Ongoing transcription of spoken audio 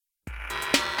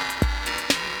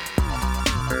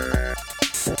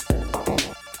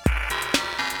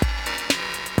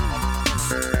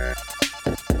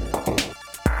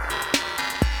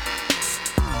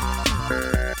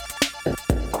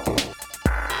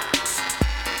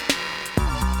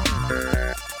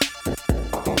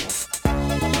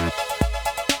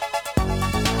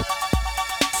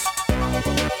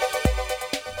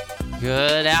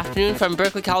afternoon from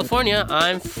Berkeley, California.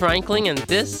 I'm Franklin, and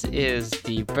this is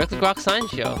the Berkeley Grok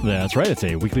Science Show. That's right. It's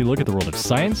a weekly look at the world of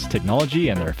science, technology,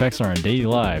 and their effects on our daily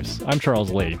lives. I'm Charles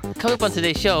Lee. Coming up on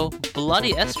today's show,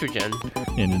 bloody estrogen.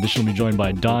 In addition, we'll be joined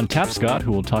by Don Tapscott,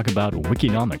 who will talk about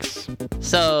Wikinomics.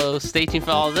 So stay tuned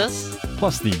for all of this.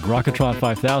 Plus the Grokatron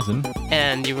 5000.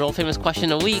 And your world-famous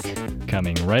question of the week.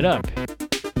 Coming right up.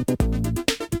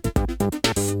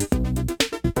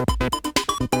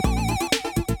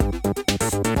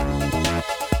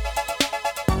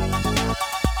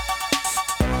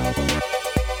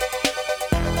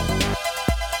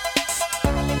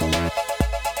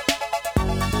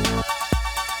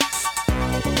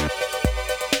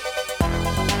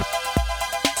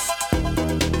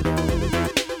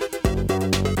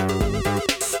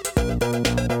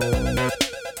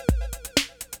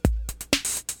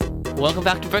 Welcome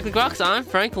back to Berkeley Groks. I'm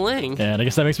Frank Ling. And I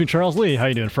guess that makes me Charles Lee. How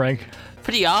you doing, Frank?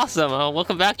 Pretty awesome.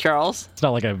 Welcome back, Charles. It's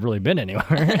not like I've really been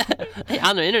anywhere. Hey,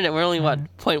 on the internet, we're only,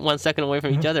 0.1 second away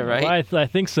from each other, right? Well, I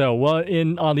think so. Well,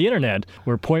 on the internet,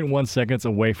 we're 0.1 seconds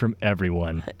away from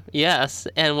everyone. Yes,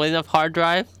 and with enough hard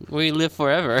drive, we live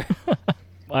forever.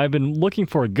 I've been looking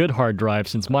for a good hard drive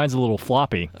since mine's a little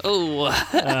floppy. Oh.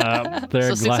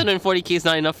 So 640 keys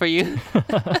not enough for you?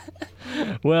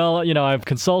 Well, I've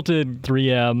consulted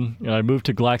 3M, and I moved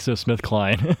to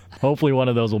GlaxoSmithKline. Hopefully one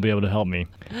of those will be able to help me.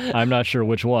 I'm not sure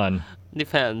which one.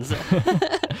 Depends.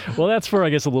 Well, that's for, I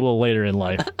guess, a little later in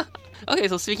life. Okay,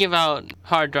 so speaking about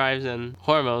hard drives and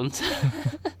hormones.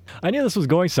 I knew this was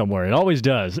going somewhere. It always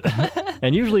does.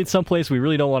 And usually it's someplace we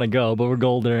really don't want to go, but we're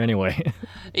going there anyway.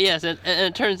 Yes, and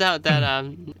it turns out that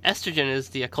estrogen is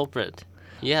the culprit.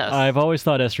 Yes. I've always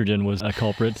thought estrogen was a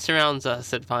culprit. It surrounds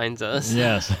us, it finds us.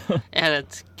 Yes. And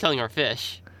it's killing our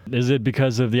fish. Is it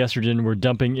because of the estrogen we're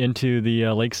dumping into the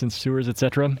lakes and sewers,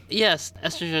 etc.? Yes,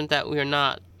 estrogen that we are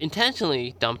not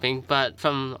intentionally dumping, but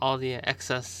from all the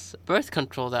excess birth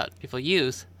control that people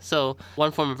use. So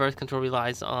one form of birth control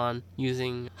relies on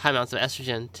using high amounts of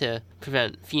estrogen to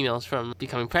prevent females from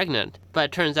becoming pregnant. But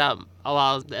it turns out a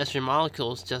lot of the estrogen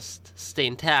molecules just stay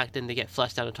intact and they get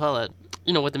flushed down the toilet.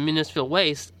 With the minuscule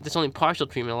waste, there's only partial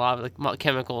treatment. A lot of the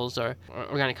chemicals or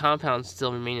organic compounds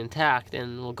still remain intact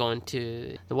and will go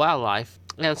into the wildlife.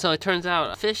 And so it turns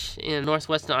out fish in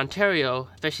northwestern Ontario,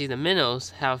 especially the minnows,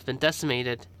 have been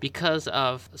decimated because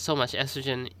of so much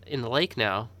estrogen in the lake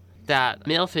now that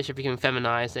male fish are becoming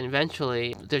feminized, and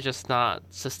eventually they're just not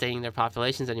sustaining their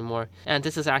populations anymore. And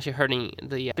this is actually hurting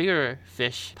the bigger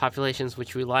fish populations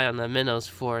which rely on the minnows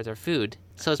for their food.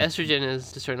 So estrogen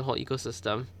is destroying the whole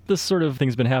ecosystem. This sort of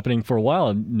thing's been happening for a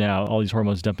while now. All these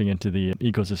hormones dumping into the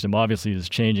ecosystem obviously is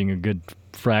changing a good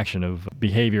fraction of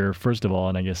behavior, first of all,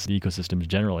 and I guess the ecosystems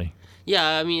generally.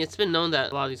 Yeah, I mean, it's been known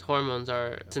that a lot of these hormones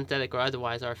are synthetic or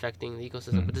otherwise are affecting the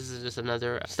ecosystem, but this is just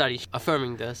another study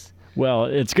affirming this. Well,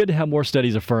 it's good to have more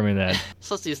studies affirming that.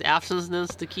 So is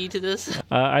abstinence the key to this?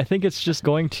 I think it's just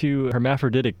going to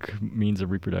hermaphroditic means of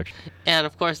reproduction. And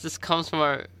of course, this comes from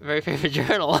our very favorite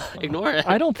journal. Ignore it.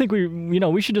 I don't think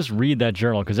we should just read that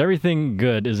journal because everything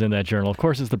good is in that journal. Of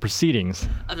course, it's the Proceedings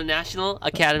of the National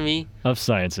Academy of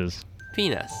Sciences.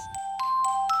 Penis.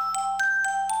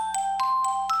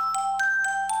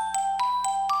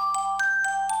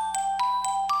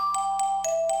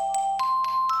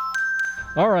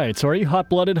 All right, so are you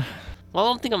hot-blooded? Well, I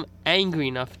don't think I'm angry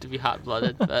enough to be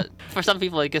hot-blooded, but for some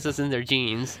people, I guess it's in their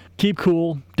genes. Keep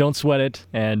cool, don't sweat it,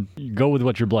 and go with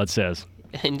what your blood says.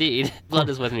 Indeed. Blood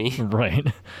is with me. Right.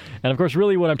 And of course,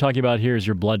 really what I'm talking about here is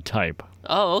your blood type.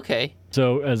 Oh, okay.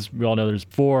 So, as we all know, there's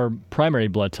 4 primary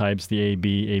blood types, the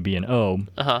AB, and O.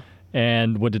 Uh-huh.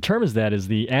 And what determines that is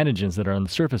the antigens that are on the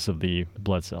surface of the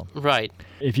blood cell. Right.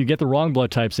 If you get the wrong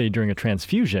blood type, say during a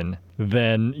transfusion,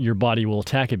 then your body will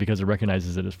attack it because it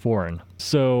recognizes it as foreign.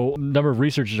 So a number of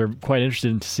researchers are quite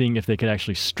interested in seeing if they could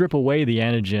actually strip away the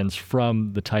antigens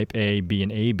from the type A, B,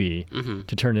 and AB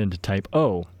to turn it into type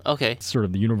O. Okay. It's sort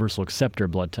of the universal acceptor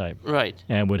blood type. Right.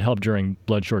 And would help during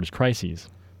blood shortage crises.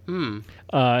 Hmm.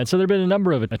 And so there have been a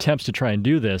number of attempts to try and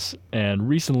do this, and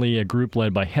recently a group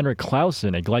led by Henrik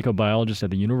Clausen, a glycobiologist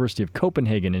at the University of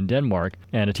Copenhagen in Denmark,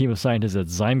 and a team of scientists at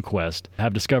ZymeQuest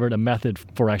have discovered a method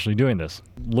for actually doing this.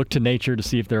 Look to nature to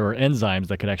see if there are enzymes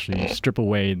that could actually strip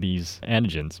away these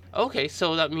antigens. Okay,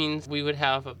 so that means we would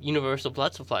have a universal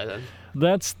blood supply then.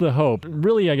 That's the hope.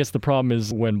 Really, I guess the problem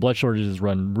is when blood shortages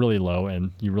run really low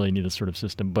and you really need this sort of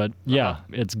system. But yeah,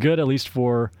 it's good at least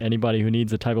for anybody who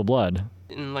needs a type of blood.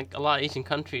 In like a lot of Asian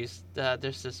countries,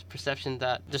 there's this perception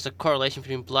that there's a correlation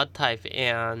between blood type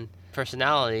and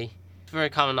personality. very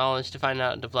common knowledge to find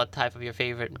out the blood type of your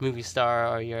favorite movie star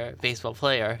or your baseball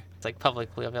player. It's like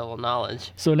publicly available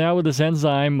knowledge. So now with this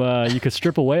enzyme, you could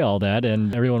strip away all that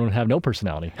and everyone would have no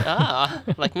personality.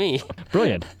 Like me.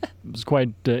 Brilliant. It was quite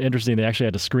interesting. They actually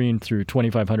had to screen through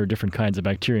 2,500 different kinds of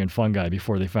bacteria and fungi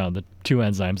before they found the two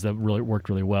enzymes that really worked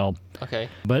really well. Okay.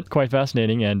 But quite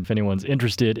fascinating, and if anyone's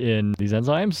interested in these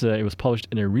enzymes, it was published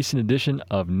in a recent edition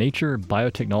of Nature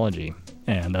Biotechnology.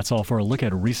 And that's all for a look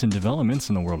at recent developments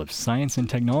in the world of science and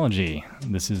technology.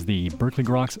 This is the Berkeley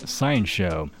Groks Science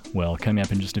Show. Well, coming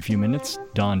up in just a few minutes,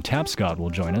 Don Tapscott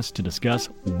will join us to discuss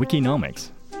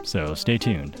Wikinomics. So stay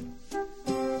tuned.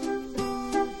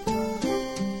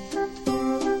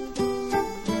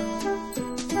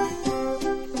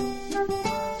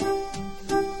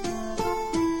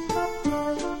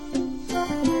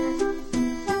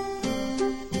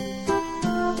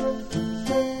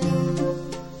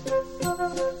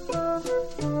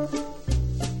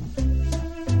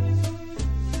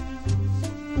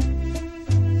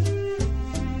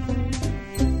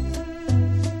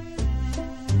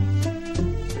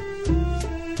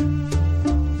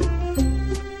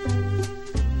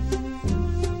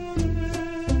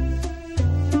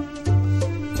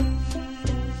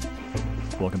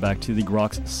 Welcome back to the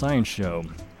Groks Science Show.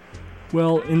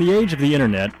 Well, in the age of the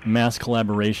internet, mass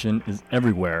collaboration is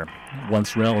everywhere.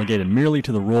 Once relegated merely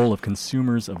to the role of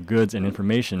consumers of goods and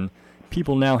information,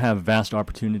 people now have vast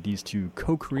opportunities to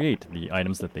co-create the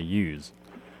items that they use.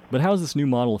 But how is this new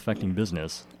model affecting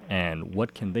business? And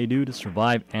what can they do to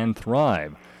survive and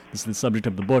thrive? This is the subject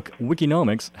of the book,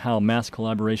 Wikinomics, How Mass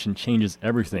Collaboration Changes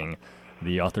Everything.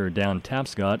 The author, Don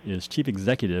Tapscott, is chief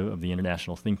executive of the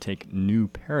international think tank New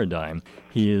Paradigm.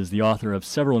 He is the author of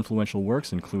several influential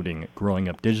works, including Growing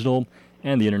Up Digital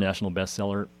and the international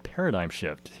bestseller Paradigm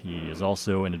Shift. He is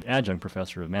also an adjunct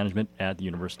professor of management at the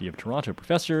University of Toronto.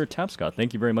 Professor Tapscott,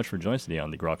 thank you very much for joining us today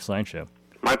on the Groks Science Show.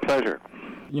 My pleasure.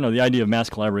 You know, the idea of mass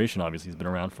collaboration obviously has been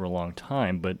around for a long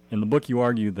time, but in the book you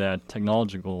argue that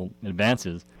technological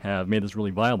advances have made this really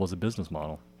viable as a business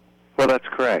model. Well, that's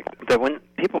correct. That when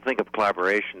people think of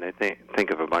collaboration, they think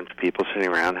of a bunch of people sitting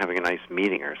around having a nice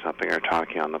meeting or something, or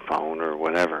talking on the phone or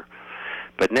whatever.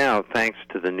 But now, thanks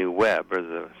to the new web, or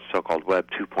the so-called Web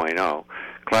 2.0,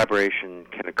 collaboration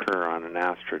can occur on an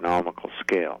astronomical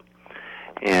scale.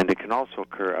 And it can also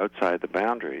occur outside the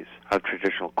boundaries of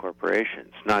traditional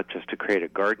corporations, not just to create a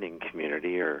gardening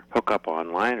community or hook up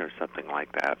online or something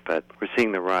like that, but we're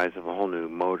seeing the rise of a whole new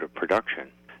mode of production.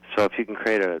 So if you can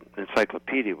create an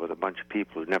encyclopedia with a bunch of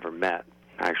people who've never met,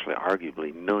 actually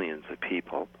arguably millions of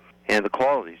people, and the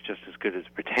quality is just as good as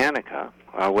Britannica,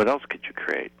 what else could you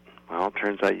create? Well, it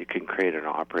turns out you can create an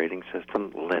operating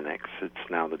system, Linux. It's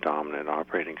now the dominant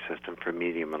operating system for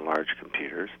medium and large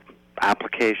computers.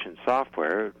 Application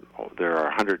software, there are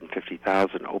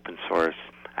 150,000 open source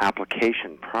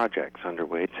application projects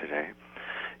underway today.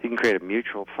 You can create a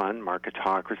mutual fund,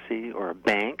 Marketocracy, or a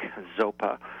bank,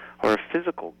 Zopa, or a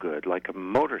physical good like a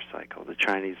motorcycle. The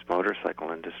Chinese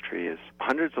motorcycle industry is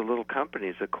hundreds of little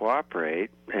companies that cooperate,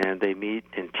 and they meet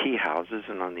in tea houses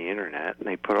and on the internet, and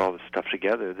they put all this stuff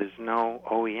together. There's no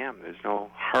OEM. There's no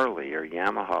Harley or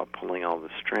Yamaha pulling all the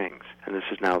strings. And this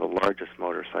is now the largest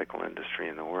motorcycle industry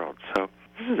in the world. So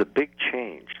this is a big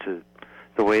change to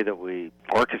the way that we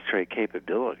orchestrate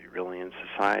capability, really, in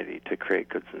society to create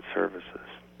goods and services.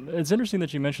 It's interesting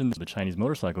that you mentioned the Chinese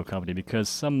motorcycle company, because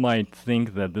some might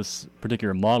think that this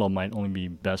particular model might only be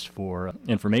best for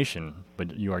information,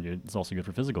 but you argue it's also good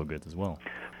for physical goods as well.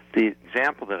 The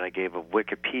example that I gave of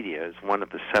Wikipedia is one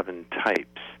of the 7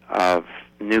 types of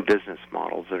new business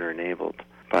models that are enabled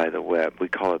by the web. We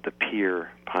call it the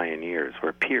peer pioneers,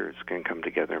 where peers can come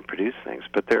together and produce things.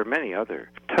 But there are many other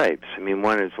types. I mean,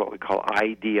 one is what we call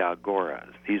ideagoras.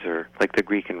 These are like the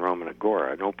Greek and Roman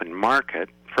agora, an open market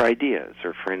for ideas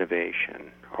or for innovation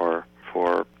or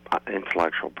for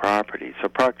intellectual property. So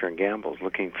Procter & Gamble is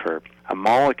looking for a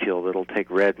molecule that'll take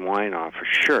red wine off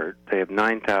a shirt. They have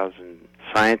 9,000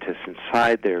 scientists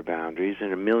inside their boundaries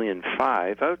and 1.5 million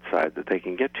outside that they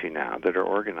can get to now that are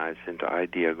organized into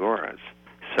ideagoras.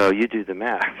 So you do the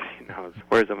math,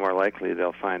 where's it more likely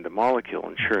they'll find the molecule?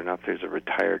 And sure enough, there's a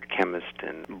retired chemist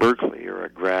in Berkeley or a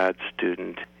grad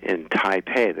student in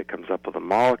Taipei that comes up with a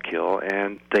molecule,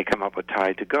 and they come up with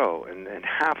Tide2Go. And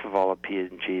half of all of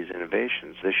P&G's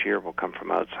innovations this year will come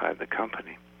from outside the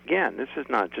company. Again, this is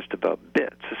not just about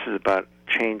bits. This is about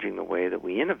changing the way that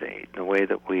we innovate, the way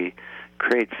that we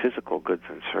create physical goods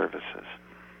and services.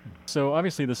 So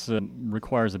obviously this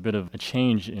requires a bit of a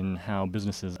change in how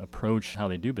businesses approach how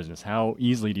they do business. How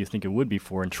easily do you think it would be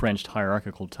for entrenched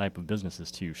hierarchical type of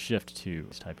businesses to shift to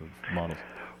this type of model?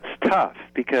 It's tough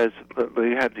because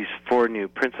we have these 4 new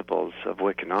principles of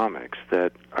Wikinomics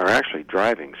that are actually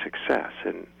driving success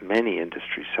in many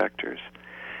industry sectors.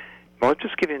 Well, I'll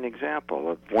just give you an example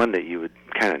of one that you would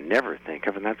kind of never think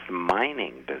of, and that's the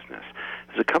mining business.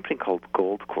 There's a company called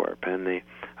Goldcorp, and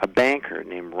a banker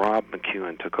named Rob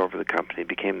McEwen took over the company,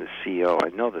 became the CEO. I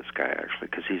know this guy, actually,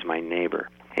 because he's my neighbor.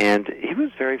 And he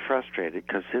was very frustrated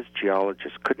because his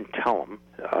geologist couldn't tell him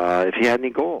if he had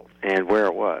any gold and where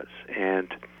it was.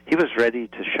 And he was ready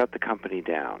to shut the company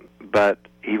down. But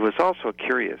he was also a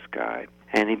curious guy,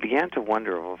 and he began to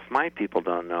wonder, well, if my people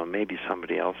don't know, maybe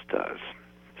somebody else does.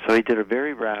 So he did a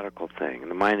very radical thing. In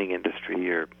the mining industry,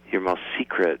 your most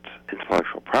secret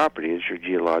intellectual property is your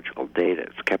geological data.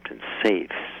 It's kept in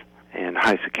safes and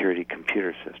high-security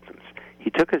computer systems.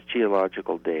 He took his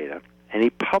geological data, and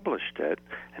he published it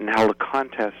and held a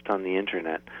contest on the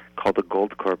Internet called the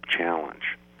Goldcorp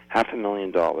Challenge.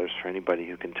 $500,000 for anybody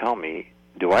who can tell me,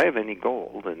 do I have any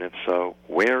gold, and if so,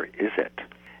 where is it?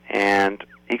 And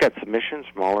he got submissions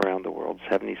from all around the world,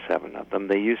 77 of them.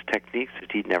 They used techniques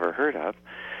that he'd never heard of,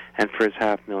 and for his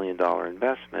 $500,000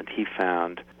 investment, he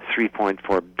found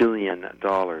 $3.4 billion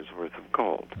worth of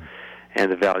gold. And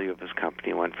the value of his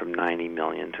company went from $90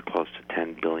 million to close to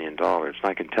 $10 billion. And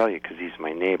I can tell you, because he's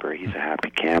my neighbor, he's a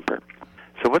happy camper.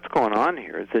 So what's going on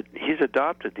here is that he's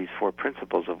adopted these 4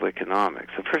 principles of Wikinomics.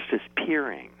 The first is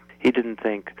peering. He didn't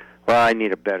think, well, I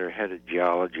need a better head of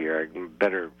geology, or a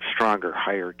better, stronger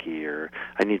hierarchy, or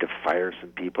I need to fire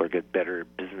some people or get better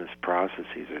business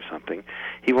processes or something.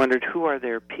 He wondered, who are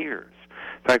their peers?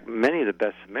 In fact, many of the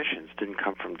best submissions didn't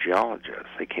come from geologists.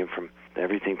 They came from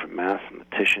everything from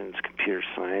mathematicians, computer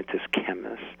scientists,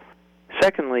 chemists.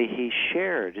 Secondly, he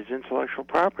shared his intellectual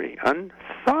property,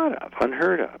 unthought of,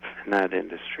 unheard of in that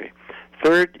industry.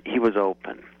 Third, he was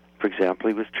open. For example,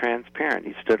 he was transparent.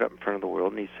 He stood up in front of the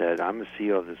world and he said, I'm the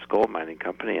CEO of this gold mining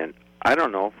company, and I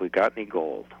don't know if we got any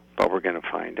gold, but we're going to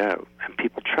find out. And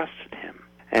people trusted him.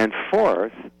 And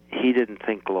fourth, he didn't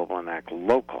think global and act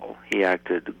local. He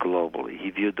acted globally. He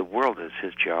viewed the world as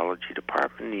his geology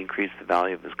department, and he increased the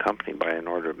value of his company by an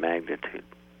order of magnitude.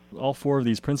 All 4 of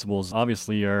these principles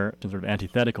obviously are sort of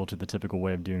antithetical to the typical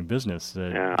way of doing business.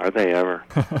 Yeah, are they ever?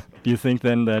 Do you think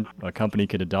then that a company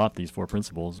could adopt these 4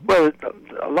 principles? Well,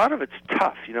 a lot of it's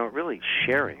tough, really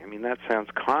sharing. I mean, that sounds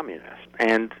communist.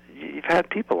 And you've had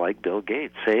people like Bill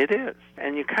Gates say it is.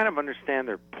 And you kind of understand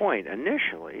their point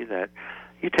initially that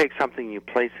you take something, you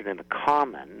place it in the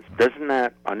commons. Doesn't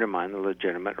that undermine the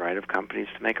legitimate right of companies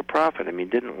to make a profit? I mean,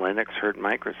 didn't Linux hurt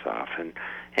Microsoft, and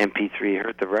MP3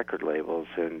 hurt the record labels,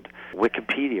 and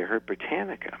Wikipedia hurt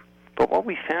Britannica? But what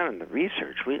we found in the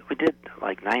research, we did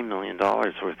like $9 million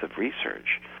worth of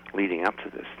research leading up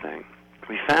to this thing.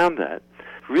 We found that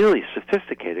really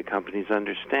sophisticated companies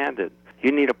understand that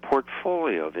you need a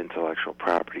portfolio of intellectual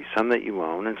property, some that you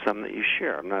own and some that you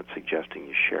share. I'm not suggesting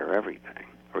you share everything,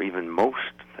 or even most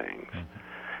things.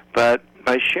 But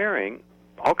by sharing,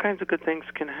 all kinds of good things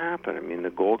can happen. I mean, the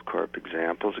Goldcorp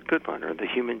example is a good one, or the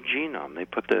human genome. They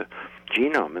put the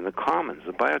genome in the commons,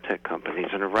 the biotech companies,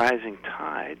 and a rising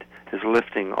tide is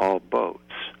lifting all boats.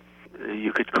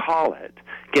 You could call it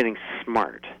getting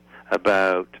smart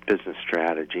about business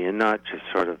strategy and not just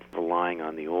sort of relying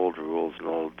on the old rules and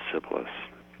old syphilis.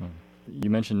 You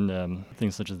mentioned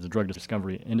things such as the drug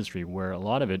discovery industry, where a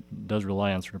lot of it does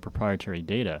rely on sort of proprietary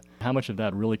data. How much of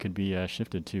that really could be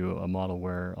shifted to a model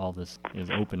where all this is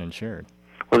open and shared?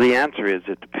 Well, the answer is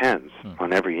it depends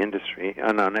on every industry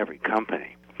and on every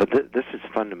company. But this is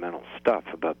fundamental stuff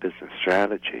about business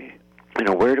strategy.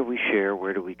 Where do we share?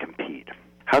 Where do we compete?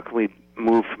 How can we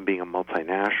move from being a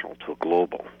multinational to a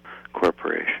global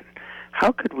corporation?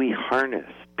 How could we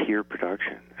harness peer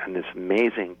production and this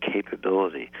amazing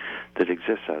capability that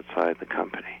exists outside the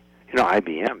company?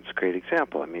 IBM's a great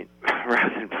example. I mean,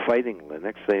 rather than fighting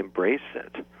Linux, they embraced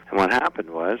it. And what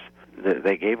happened was that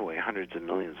they gave away hundreds of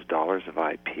millions of dollars of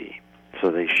IP. So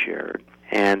they shared.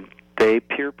 And they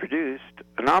peer-produced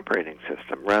an operating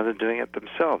system rather than doing it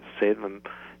themselves. Saved them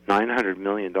 $900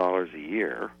 million a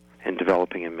year in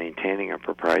developing and maintaining a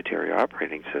proprietary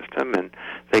operating system, and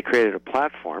they created a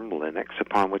platform, Linux,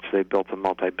 upon which they built a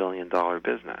multi-billion-dollar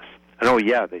business. And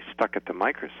they stuck it to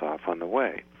Microsoft on the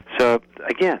way. So,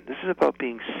 again, this is about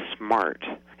being smart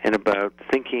and about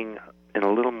thinking in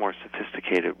a little more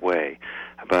sophisticated way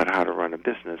about how to run a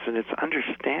business. And it's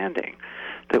understanding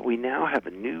that we now have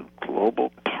a new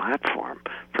global platform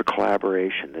for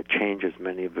collaboration that changes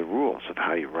many of the rules of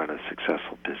how you run a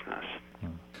successful business.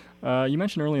 You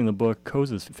mentioned earlier in the book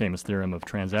Coase's famous theorem of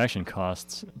transaction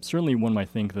costs. Certainly one might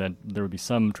think that there would be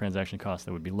some transaction costs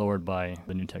that would be lowered by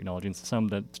the new technology and some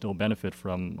that still benefit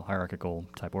from hierarchical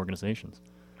type organizations.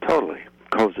 Totally.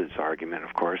 Coase is argument,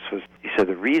 of course, was he said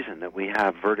the reason that we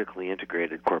have vertically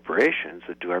integrated corporations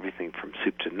that do everything from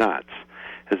soup to nuts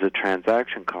is the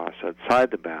transaction costs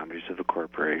outside the boundaries of the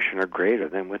corporation are greater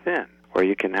than within, where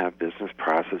you can have business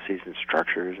processes and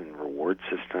structures and reward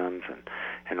systems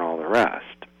and all the rest.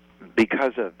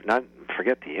 Because of, not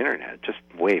forget the internet, just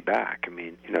way back. I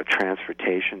mean,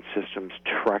 transportation systems,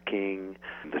 trucking,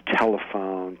 the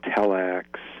telephone, telex,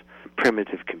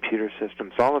 primitive computer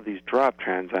systems, all of these drop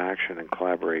transaction and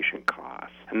collaboration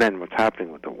costs. And then what's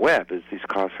happening with the web is these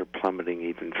costs are plummeting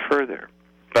even further.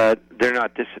 But they're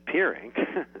not disappearing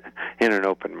in an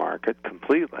open market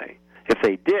completely. If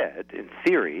they did, in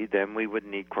theory, then we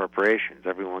wouldn't need corporations.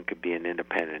 Everyone could be an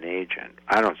independent agent.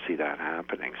 I don't see that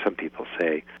happening. Some people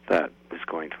say that is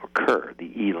going to occur,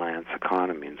 the e-lance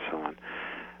economy and so on.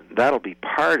 That'll be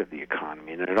part of the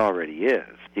economy, and it already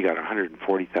is. You got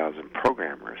 140,000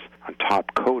 programmers on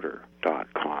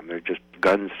topcoder.com. They're just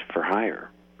guns for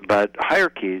hire. But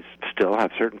hierarchies still have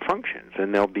certain functions,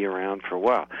 and they'll be around for a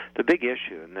while. The big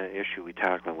issue, and the issue we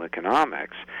tackle in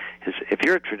economics, is if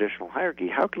you're a traditional hierarchy,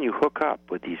 how can you hook up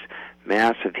with these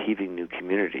massive, heaving new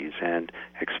communities and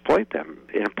exploit them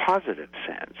in a positive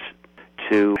sense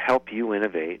to help you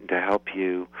innovate and to help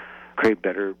you create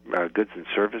better goods and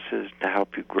services, to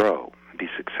help you grow, be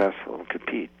successful, and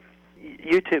compete?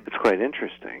 YouTube is quite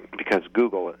interesting because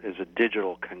Google is a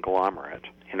digital conglomerate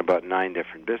in about 9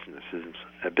 different businesses,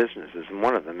 and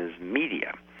one of them is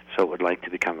media. So it would like to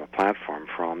become a platform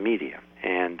for all media.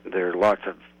 And there are lots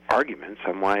of arguments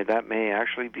on why that may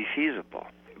actually be feasible.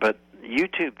 But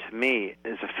YouTube, to me,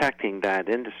 is affecting that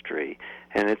industry,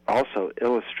 and it's also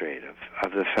illustrative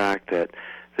of the fact that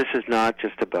this is not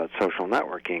just about social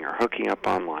networking or hooking up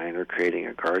online or creating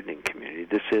a gardening community.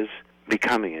 This is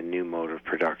becoming a new mode of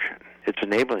production. It's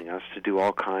enabling us to do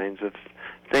all kinds of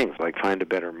things, like find a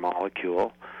better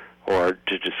molecule, or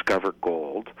to discover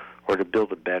gold, or to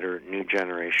build a better new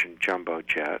generation jumbo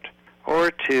jet,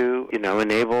 or to,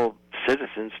 enable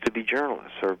citizens to be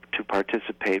journalists or to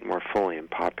participate more fully in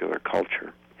popular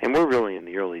culture. And we're really in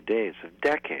the early days of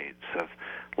decades of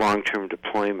long-term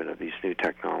deployment of these new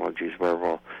technologies where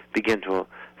we'll begin to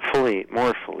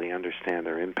more fully understand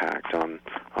their impact on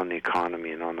the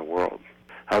economy and on the world.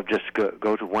 I'll just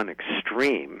go to one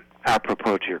extreme,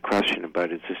 apropos to your question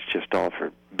about is this just all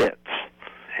for bits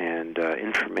and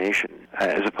information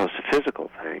as opposed to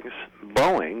physical things.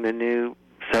 Boeing, the new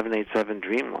 787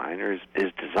 Dreamliner,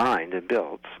 is designed and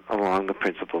built along the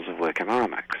principles of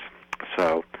economics.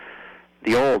 So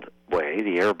the old way,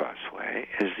 the Airbus way,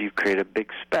 is you create a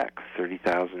big spec,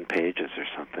 30,000 pages or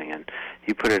something, and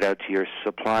you put it out to your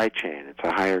supply chain. It's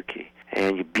a hierarchy.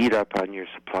 And you beat up on your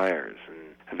suppliers, and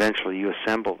eventually you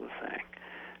assemble the thing.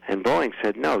 And Boeing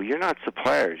said, no, you're not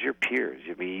suppliers, you're peers.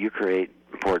 I mean, you create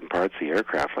important parts of the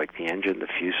aircraft like the engine, the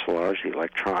fuselage, the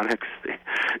electronics, the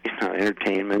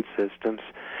entertainment systems.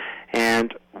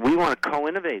 And we want to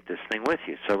co-innovate this thing with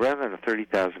you. So rather than a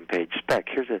 30,000-page spec,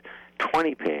 here's a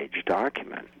 20-page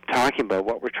document talking about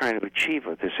what we're trying to achieve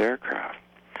with this aircraft.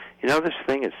 This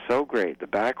thing is so great. The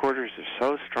back orders are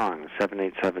so strong, the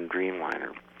 787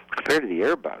 Dreamliner, compared to the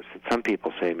Airbus that some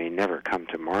people say may never come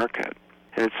to market.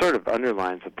 And it sort of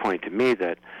underlines the point to me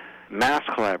that mass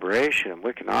collaboration in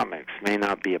economics may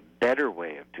not be a better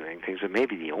way of doing things, it may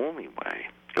be the only way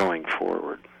going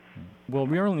forward. Well,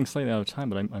 we are running slightly out of time,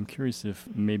 but I'm curious if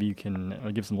maybe you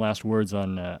can give some last words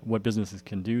on what businesses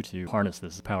can do to harness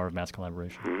this power of mass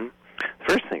collaboration. Mm-hmm.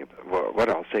 First thing, what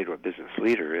I'll say to a business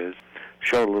leader is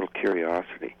show a little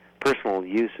curiosity. Personal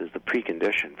use is the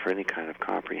precondition for any kind of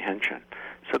comprehension.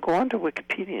 So go on to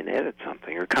Wikipedia and edit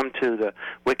something, or come to the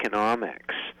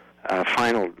Wikinomics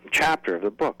final chapter of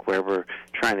the book where we're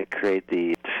trying to create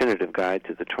the definitive guide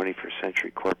to the 21st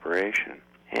century corporation.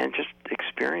 And just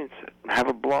experience it. Have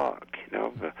a blog,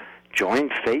 join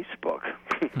Facebook,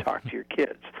 talk to your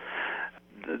kids.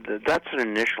 That's an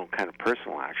initial kind of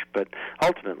personal action, but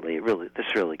ultimately,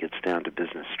 this really gets down to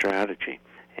business strategy.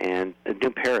 And a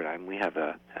New Paradigm, we have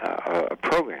a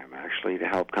program, actually, to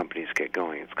help companies get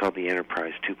going. It's called the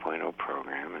Enterprise 2.0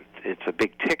 program, and it's a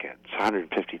big ticket. It's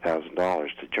 $150,000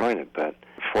 to join it, but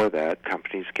for that,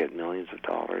 companies get millions of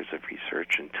dollars of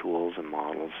research and tools and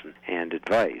models and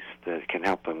advice that can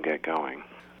help them get going.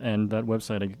 And that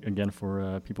website, again,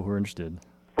 for people who are interested.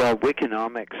 Well,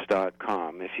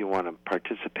 Wikinomics.com, if you want to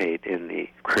participate in the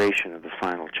creation of the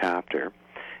final chapter,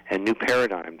 and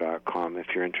newparadigm.com if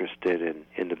you're interested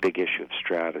in the big issue of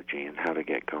strategy and how to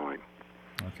get going.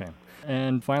 Okay.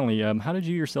 And finally, how did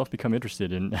you yourself become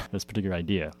interested in this particular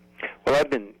idea? Well, I've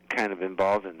been kind of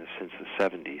involved in this since the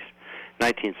 70s.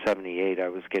 1978, I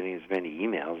was getting as many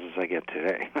emails as I get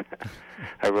today.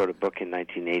 I wrote a book in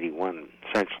 1981,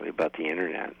 essentially, about the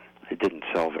Internet. It didn't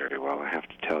sell very well, I have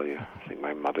to tell you. I think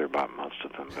my mother bought most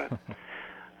of them.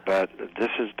 But this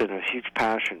has been a huge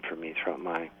passion for me throughout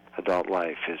my adult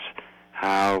life, is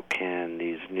how can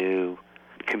these new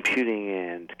computing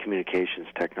and communications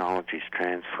technologies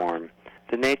transform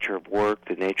the nature of work,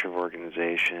 the nature of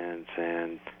organizations,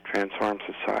 and transform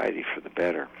society for the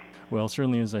better. Well, it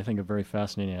certainly is, I think, a very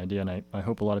fascinating idea, and I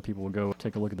hope a lot of people will go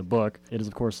take a look at the book. It is,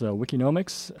 of course,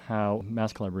 Wikinomics, How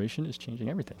Mass Collaboration is Changing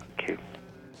Everything. Thank you.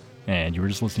 And you were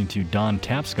just listening to Don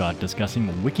Tapscott discussing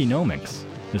Wikinomics.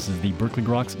 This is the Berkeley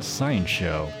Grok's Science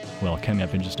Show. Well, coming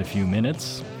up in just a few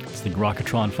minutes, it's the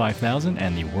Grokatron 5000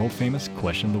 and the world-famous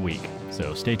Question of the Week.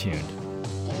 So stay tuned.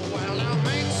 Well, now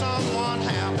make someone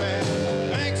happy,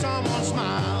 make someone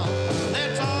smile.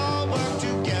 Let's all work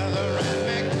together and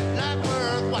make life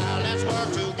worthwhile. Let's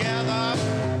work together.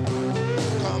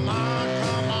 Come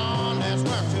on, let's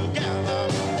work together.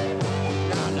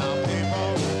 Now,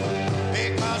 people,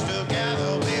 because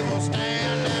together we will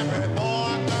stand. Every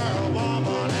boy, girl,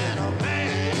 woman, and a man.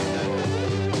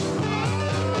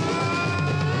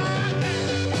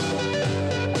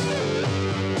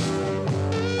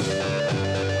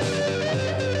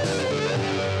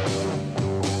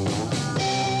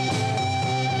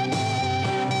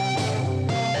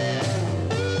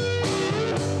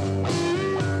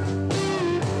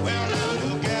 Well,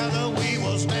 now together we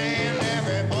will stand.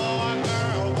 Every boy,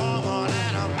 girl, woman,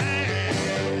 and a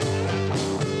man.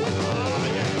 Oh,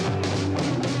 yeah.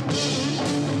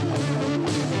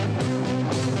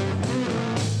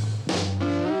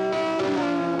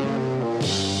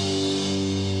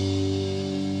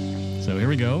 So here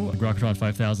we go, Grokatron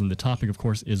 5000. The topic, of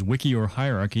course, is wiki or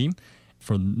hierarchy.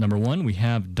 For number one, we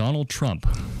have Donald Trump.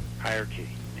 Hierarchy.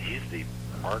 He's the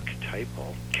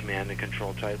archetypal command and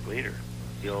control type leader.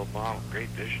 The old model, great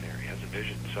visionary, has a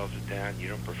vision, sells it down, you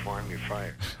don't perform, you're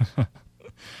fired.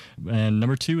 And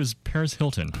number two is Paris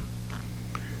Hilton.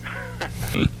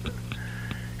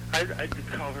 I'd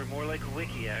call her more like a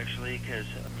wiki, actually, because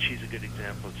she's a good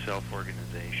example of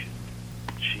self-organization.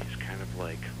 She's kind of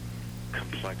like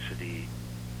complexity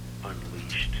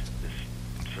unleashed, this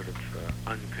sort of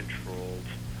uncontrolled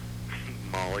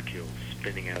molecule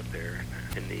spinning out there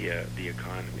in the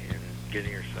economy and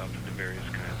getting herself into various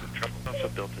kinds of trouble. Also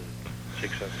built a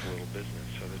successful little business,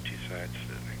 so the two sides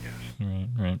to it, I guess.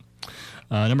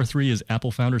 Right. Number three is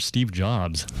Apple founder Steve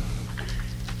Jobs.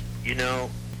 You know,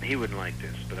 he wouldn't like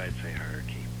this, but I'd say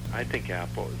hierarchy. I think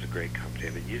Apple is a great company.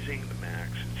 I've been using the Mac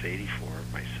since '84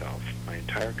 myself. My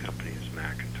entire company is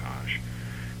Macintosh.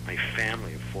 My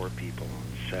family of 4 people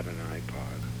owns 7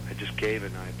 iPods. I just gave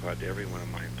an iPod to every one of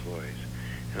my employees,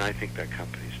 and I think that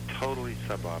company is totally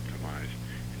suboptimized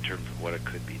in terms of what it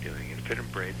could be doing. And if it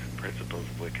embraced the principles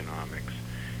of economics,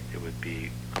 it would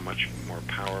be a much more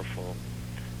powerful,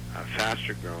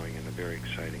 faster growing, and a very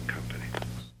exciting company.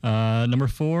 Number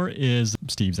four is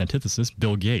Steve's antithesis,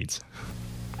 Bill Gates.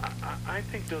 I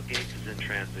think Bill Gates is in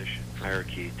transition,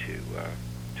 hierarchy to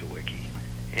wiki.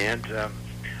 And,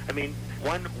 I mean,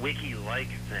 one wiki-like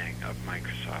thing of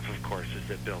Microsoft, of course, is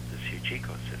it built this huge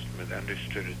ecosystem. It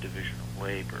understood a division of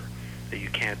labor, that you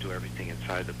can't do everything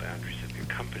inside the boundaries of your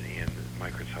company, and the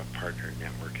Microsoft Partner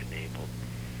Network enabled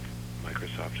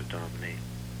Microsoft to dominate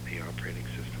the operating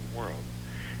system world.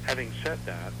 Having said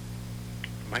that,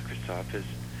 Microsoft has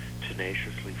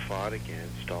tenaciously fought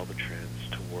against all the trends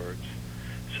towards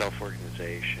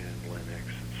self-organization, Linux,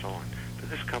 and so on. But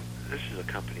this is a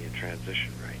company in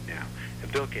transition right now.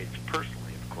 And Bill Gates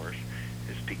personally, of course,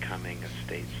 is becoming a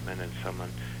statesman and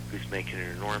someone who's making an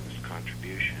enormous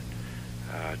contribution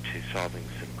to solving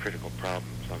some critical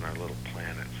problems on our little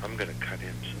planet. So I'm going to cut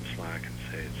him some slack and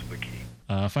say it's wiki.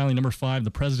 Finally, number five,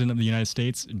 the President of the United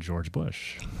States, George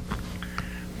Bush.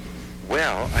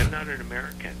 Well, I'm not an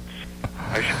American.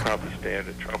 I should probably stay out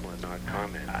of trouble and not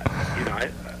comment. I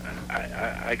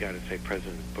got to say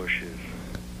President Bush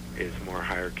is more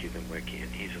hierarchy than wiki,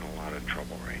 and he's in a lot of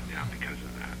trouble right now because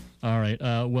of that. All right.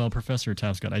 Well, Professor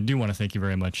Tapscott, I do want to thank you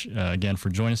very much again for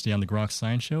joining us today on the Grok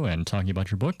Science Show and talking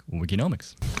about your book,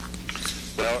 Wikinomics.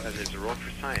 Well, and there's a role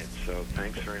for science, so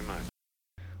thanks very much.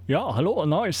 Yeah, hello,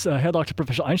 now it's Herr Dr.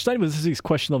 Professor Einstein with this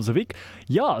question of the week.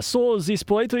 Yeah, so this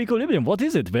Pareto equilibrium, what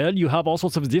is it? Well, you have all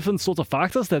sorts of different sorts of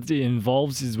factors that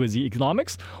involves with the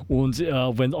economics, and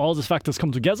when all these factors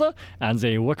come together and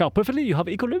they work out perfectly, you have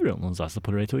equilibrium, and that's the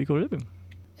Pareto equilibrium.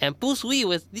 And Bruce Lee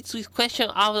with this week's question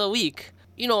of the week.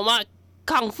 You know, my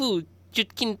Kung Fu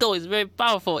Jeet Kune Do is very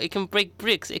powerful. It can break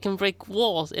bricks, it can break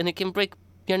walls, and it can break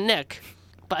your neck.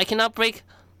 But I cannot break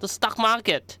the stock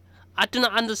market. I do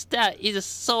not understand. It is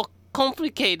so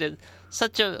complicated,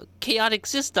 such a chaotic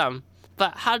system.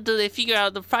 But how do they figure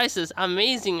out the prices?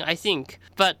 Amazing, I think.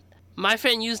 But My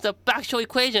friend used the Black-Scholes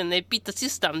equation. They beat the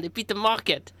system. They beat the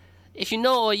market. If you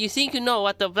know or you think you know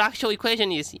what the Black-Scholes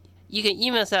equation is, you can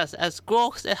email us at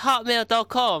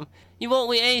groks@hotmail.com. You won't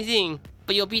win anything,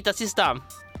 but you'll beat the system.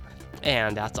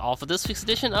 And that's all for this week's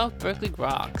edition of Berkeley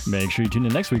Groks. Make sure you tune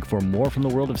in next week for more from the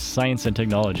world of science and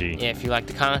technology. If you'd like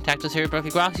to contact us here at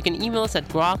Berkeley Groks, you can email us at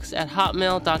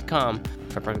groks@hotmail.com.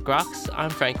 For Berkeley Groks, I'm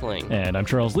Frank Ling. And I'm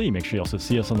Charles Lee. Make sure you also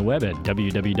see us on the web at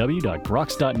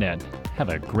www.groks.net. Have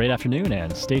a great afternoon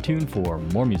and stay tuned for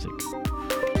more music.